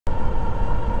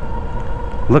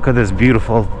Look at this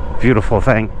beautiful, beautiful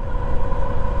thing.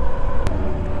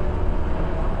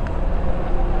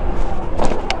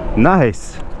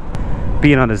 Nice.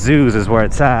 Being on the Zooz is where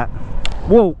it's at.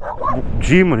 Whoa,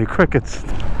 gee, many crickets.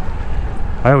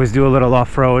 I always do a little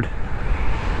off-road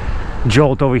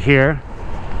jolt over here.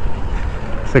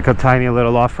 It's like a tiny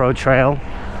little off-road trail.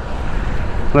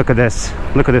 Look at this.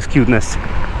 Look at this cuteness.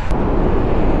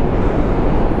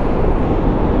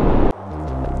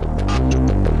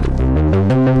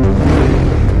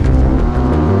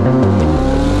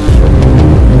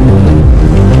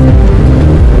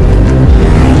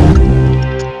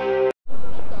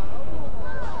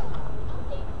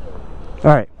 All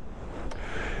right.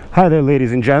 Hi there,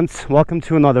 ladies and gents. Welcome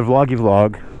to another vloggy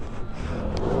vlog.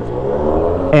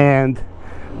 And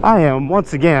I am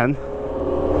once again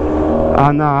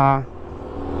on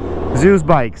Zooz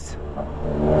Bikes.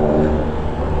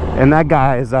 And that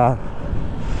guy is,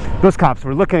 those cops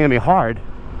were looking at me hard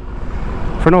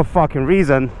for no fucking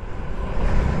reason.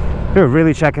 They were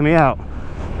really checking me out.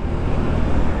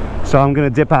 So I'm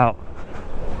gonna dip out.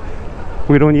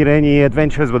 We don't need any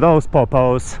adventures with those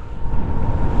popos.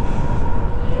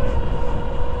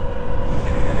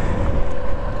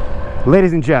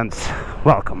 Ladies and gents,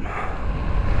 welcome.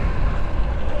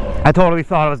 I totally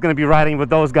thought I was going to be riding with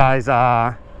those guys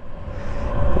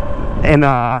in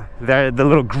the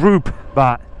little group,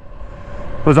 but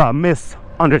it was a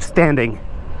misunderstanding,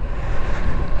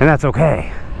 and that's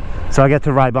okay. So I get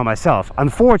to ride by myself.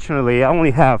 Unfortunately, I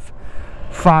only have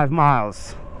 5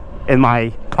 miles in my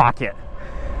pocket,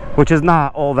 which is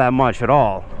not all that much at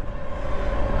all.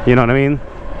 You know what I mean?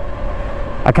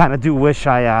 I kind of do wish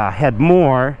I had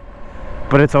more,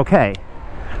 but it's okay.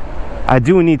 I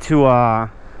do need to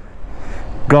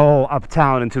go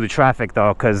uptown into the traffic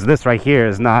though, because this right here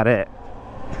is not it.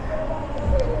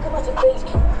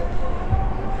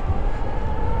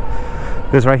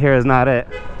 This right here is not it.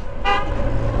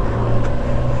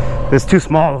 It's too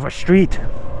small of a street.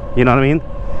 You know what I mean?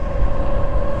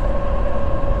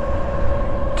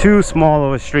 Too small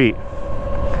of a street.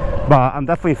 But I'm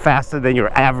definitely faster than your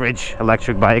average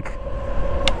electric bike.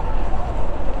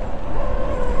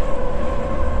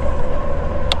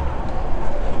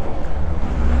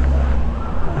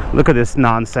 Look at this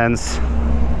nonsense.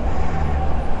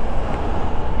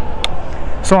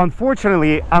 So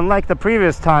unfortunately, unlike the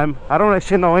previous time, I don't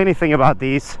actually know anything about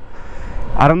these.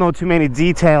 I don't know too many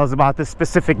details about this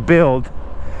specific build,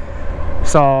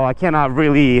 so I cannot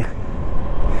really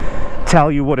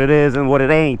tell you what it is and what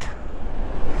it ain't.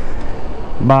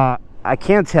 But I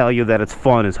can tell you that it's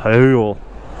fun as hell.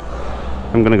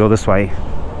 I'm gonna go this way.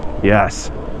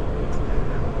 Yes.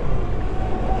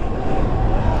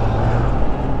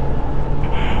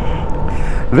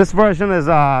 This version is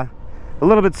a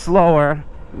little bit slower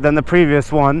than the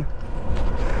previous one,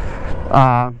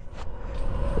 but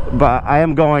I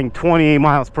am going 20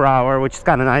 miles per hour, which is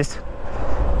kind of nice,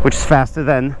 which is faster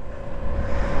than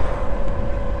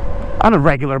on a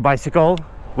regular bicycle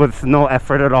with no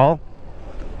effort at all.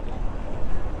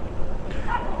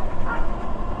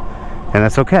 And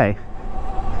that's okay.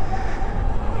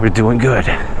 We're doing good.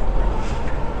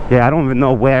 Yeah, I don't even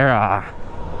know where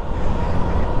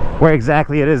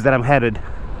exactly it is that I'm headed.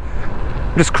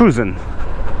 I'm just cruising,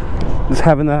 just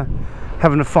having a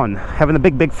fun, having a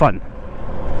big fun.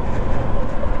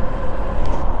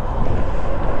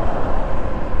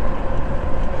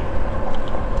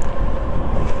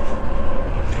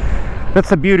 That's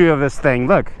the beauty of this thing.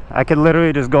 Look, I could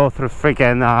literally just go through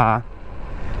freaking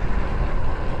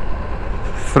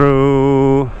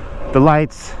through the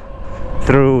lights,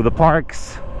 through the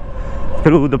parks,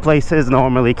 through the places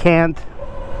normally can't.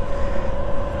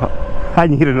 I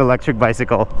need an electric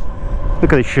bicycle.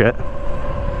 Look at this shit.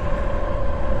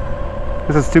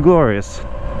 This is too glorious.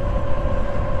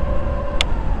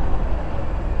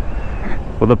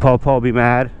 Will the po-po be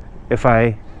mad if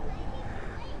I...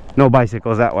 No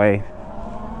bicycles that way.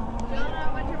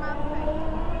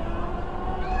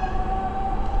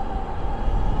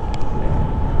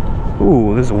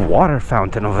 Ooh, there's a water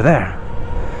fountain over there.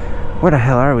 Where the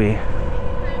hell are we?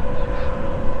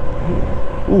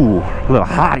 Ooh, a little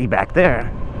hottie back there.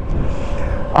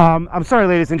 I'm sorry,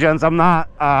 ladies and gents, I'm not,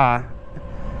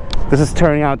 this is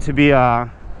turning out to be a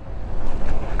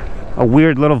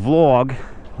weird little vlog,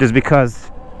 just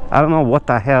because I don't know what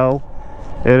the hell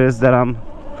it is that I'm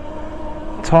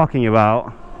talking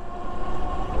about.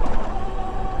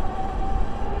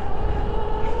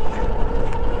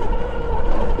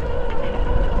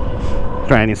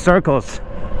 Trying these circles.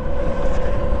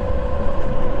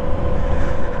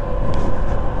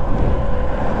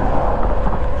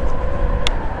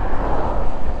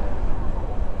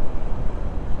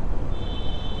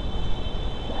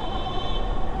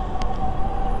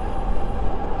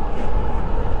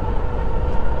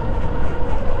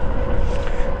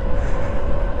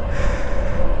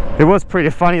 It was pretty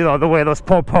funny though, the way those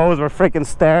popos were freaking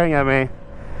staring at me.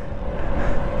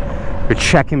 They're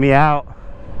checking me out,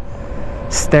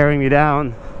 staring me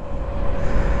down,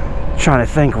 trying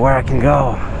to think where I can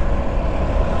go.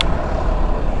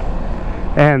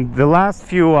 And the last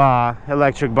few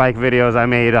electric bike videos I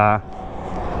made,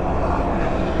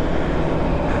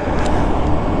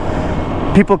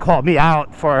 people called me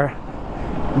out for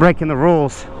breaking the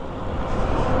rules,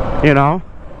 you know,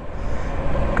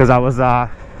 because I was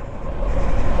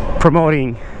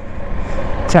promoting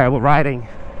terrible riding.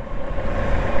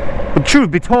 But truth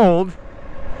be told,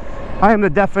 I am the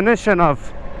definition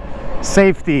of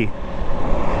safety.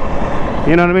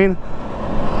 You know what I mean?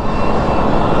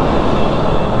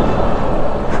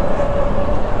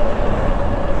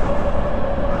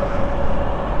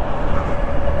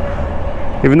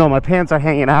 Even though my pants are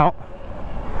hanging out,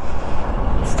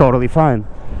 it's totally fine.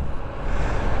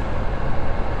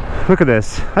 Look at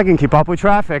this. I can keep up with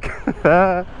traffic.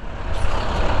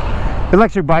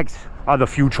 Electric bikes are the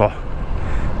future.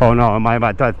 Oh no, am I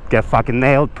about to get fucking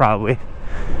nailed? Probably.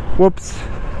 Whoops.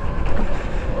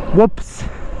 Whoops.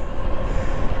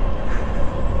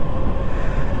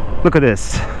 Look at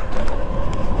this.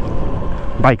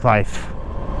 Bike life.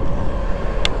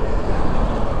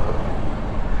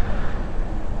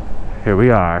 Here we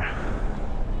are.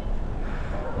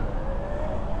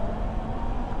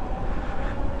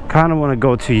 Kind of want to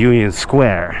go to Union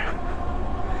Square.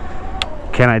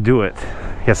 Can I do it?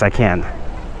 Yes, I can.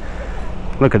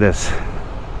 Look at this.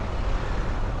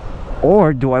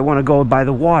 Or do I want to go by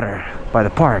the water, by the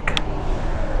park?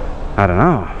 I don't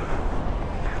know.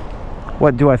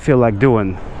 What do I feel like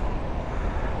doing?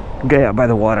 Yeah, by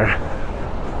the water.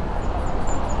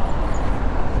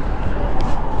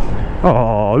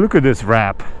 Oh, look at this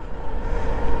wrap.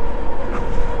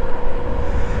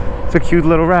 It's a cute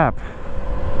little wrap.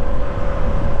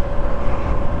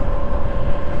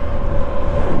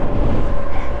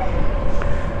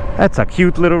 That's a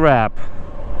cute little wrap.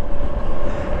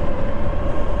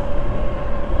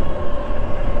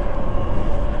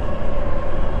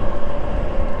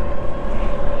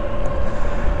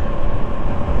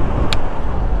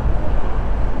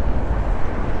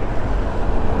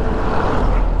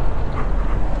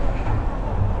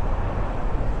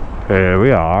 Here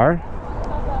we are.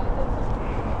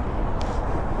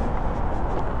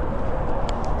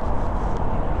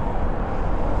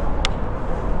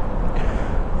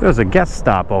 There's a guest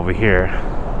stop over here.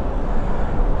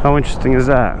 How interesting is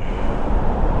that?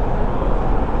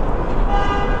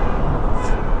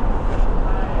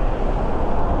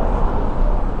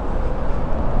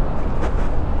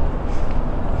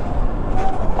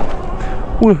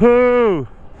 Woohoo!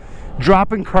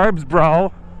 Dropping curbs,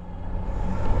 bro.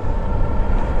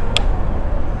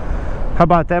 How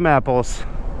about them apples?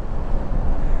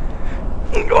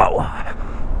 Whoa.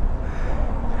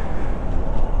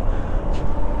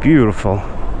 Beautiful.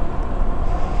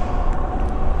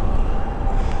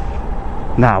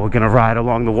 Now we're gonna ride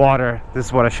along the water. This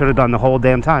is what I should have done the whole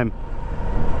damn time.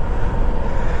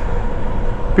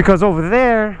 Because over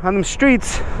there on the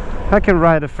streets, I can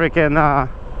ride a freaking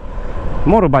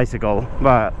motorbicycle,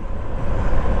 but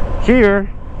here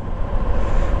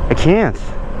I can't.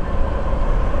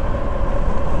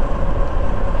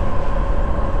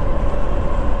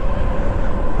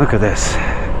 Look at this.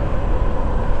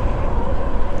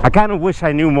 I kind of wish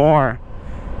I knew more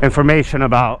information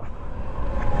about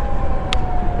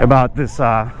this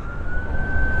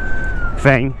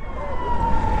thing,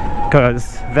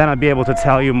 because then I'd be able to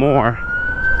tell you more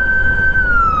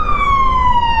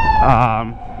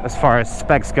as far as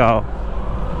specs go.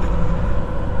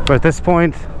 But at this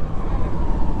point,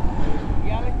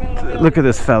 look at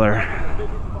this feller.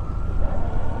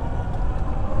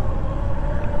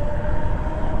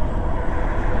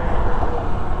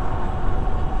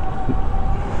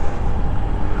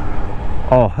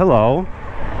 Oh, hello.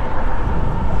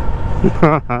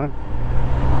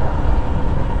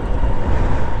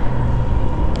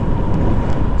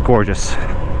 It's gorgeous.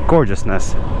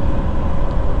 Gorgeousness.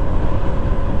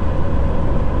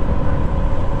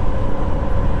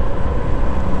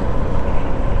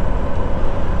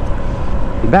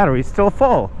 The battery's still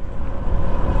full.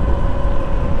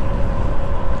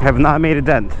 Have not made a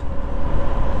dent.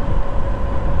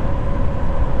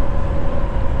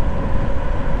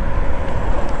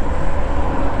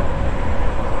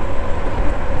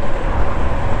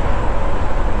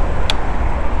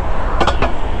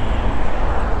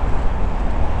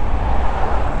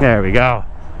 There we go.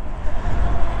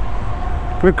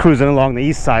 We're cruising along the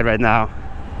east side right now,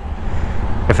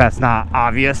 if that's not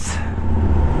obvious.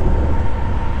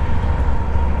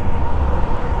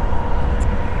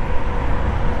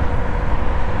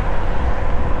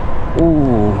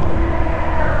 Ooh.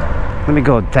 Let me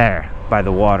go there by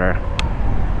the water.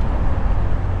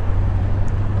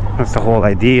 That's the whole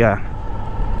idea.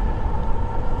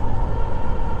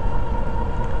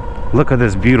 Look at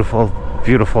this beautiful,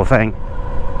 beautiful thing.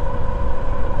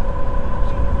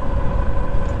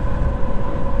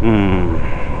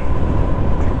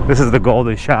 This is the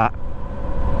golden shot.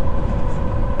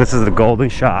 This is the golden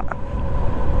shot.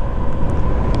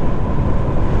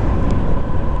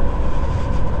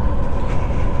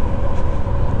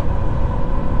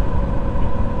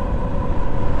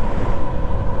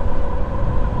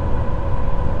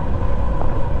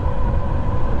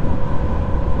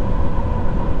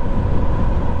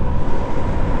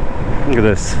 Look at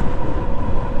this.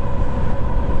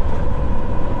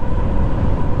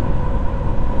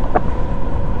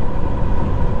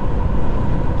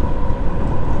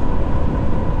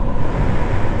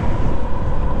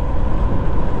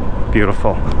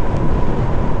 Beautiful.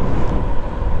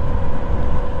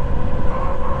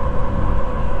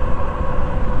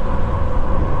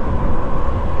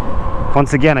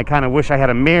 Once again, I kind of wish I had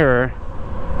a mirror.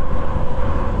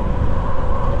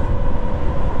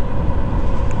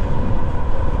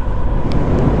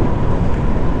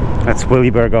 That's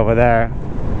Williburg over there.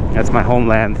 That's my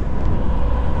homeland.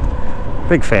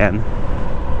 Big fan.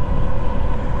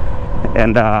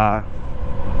 And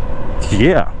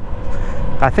yeah,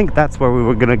 I think that's where we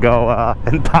were gonna go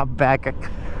and pop back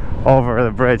over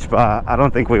the bridge, but I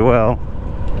don't think we will.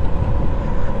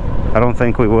 I don't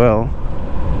think we will.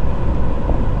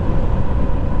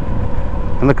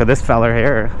 And look at this fella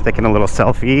here taking a little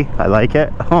selfie. I like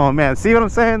it. Oh man, see what I'm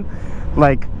saying?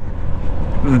 Like,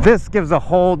 this gives a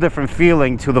whole different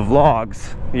feeling to the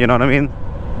vlogs, you know what I mean?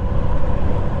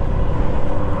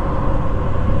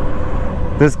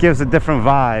 This gives a different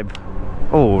vibe.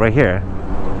 Oh, right here.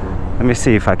 Let me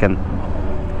see if I can.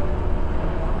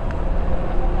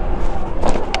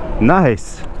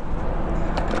 Nice.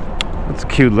 That's a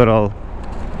cute little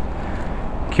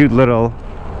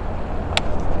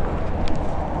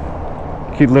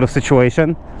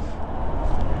situation.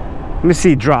 Let me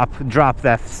see, drop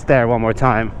that stair one more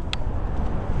time.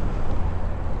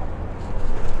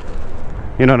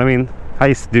 You know what I mean? I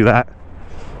used to do that.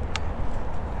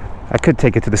 I could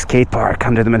take it to the skate park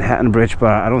under the Manhattan Bridge,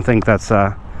 but I don't think that's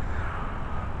you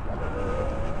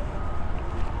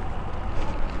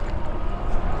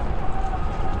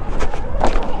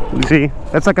see,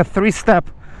 that's like a three-step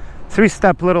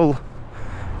little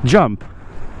jump,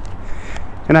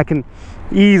 and I can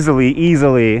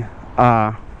easily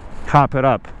hop it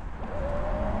up.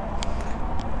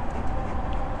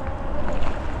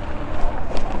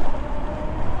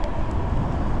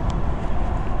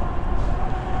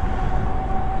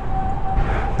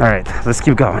 All right, let's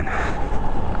keep going.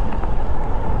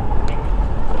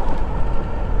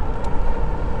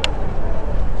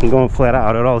 I'm going flat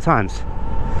out at all times.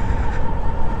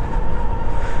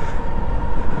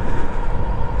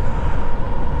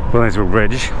 Williamsburg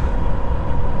Bridge.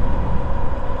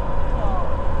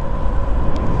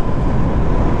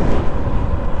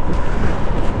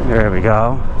 There we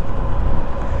go.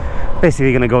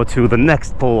 Basically gonna go to the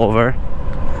next pull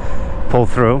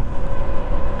through,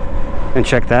 and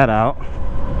check that out.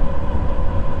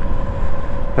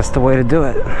 That's the way to do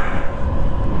it.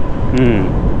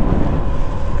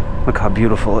 Look how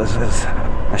beautiful this is.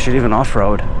 I should even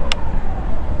off-road.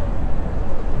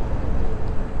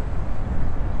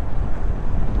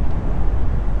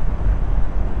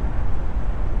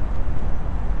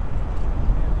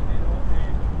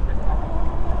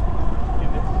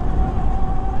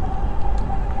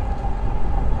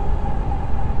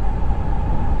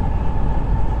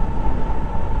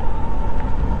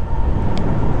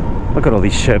 Look at all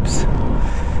these ships.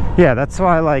 Yeah, that's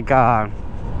why I like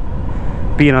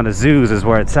being on the Zooz is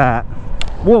where it's at.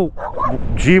 Whoa!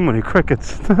 Gee, many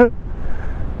crickets.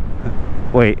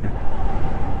 Wait.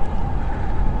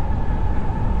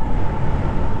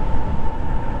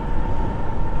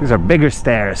 These are bigger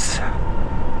stairs.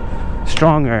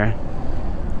 Stronger.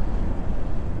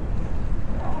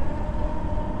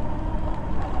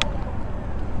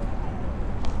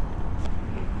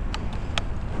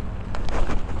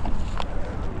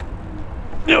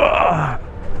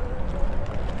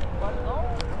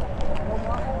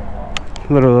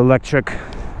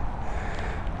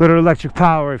 Little electric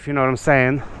power, if you know what I'm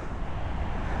saying.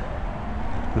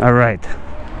 All right.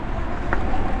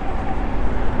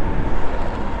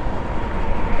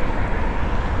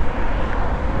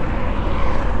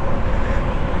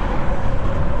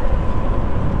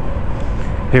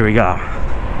 Here we go.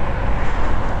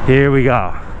 Here we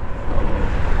go.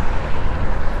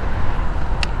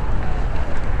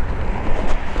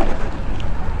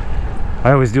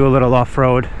 I always do a little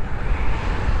off-road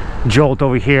jolt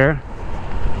over here.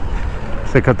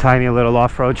 It's like a tiny little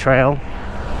off-road trail.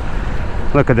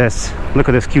 Look at this. Look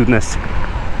at this cuteness.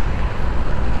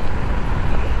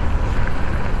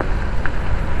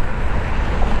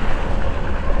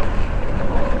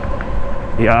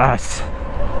 Yes.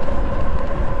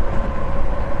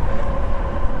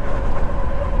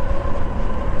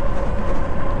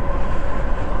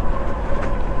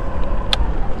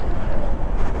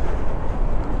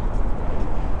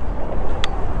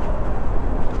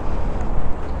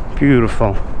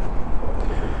 Beautiful.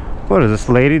 What is this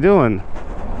lady doing?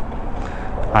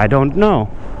 I don't know.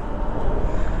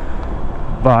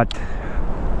 But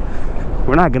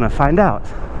we're not gonna find out.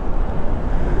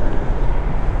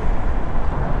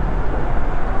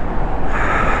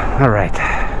 All right.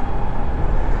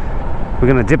 We're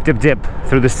gonna dip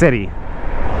through the city.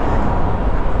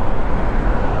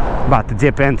 About to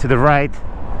dip in to the right.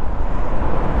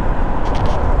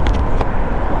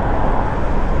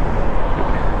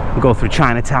 Go through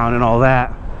Chinatown and all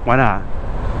that. Why not?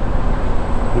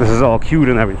 This is all cute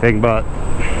and everything, but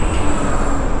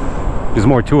there's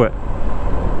more to it.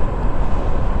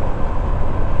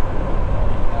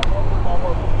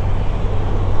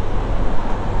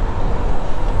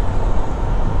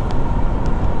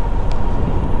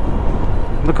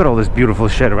 Look at all this beautiful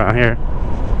shit around here.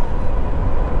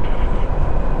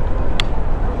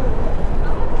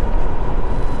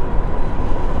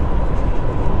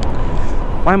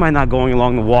 Why am I not going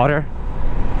along the water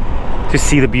to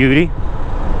see the beauty?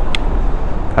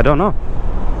 I don't know.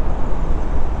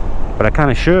 But I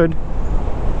kind of should.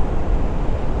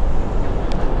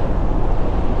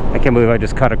 I can't believe I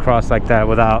just cut across like that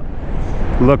without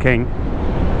looking.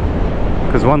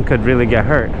 Because one could really get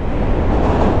hurt.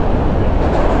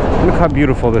 Look how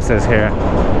beautiful this is here.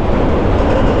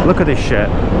 Look at this shit.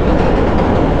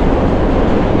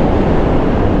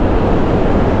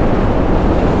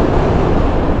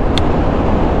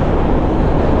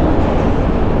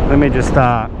 Let me just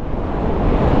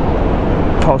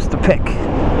post a pic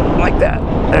like that.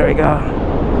 There we go.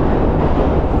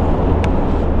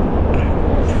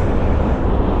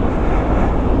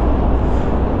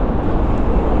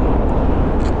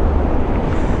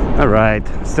 All right,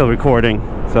 still recording,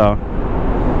 so.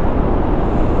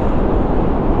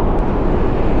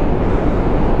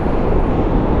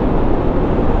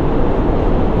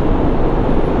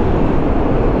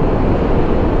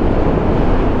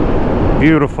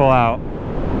 Beautiful out.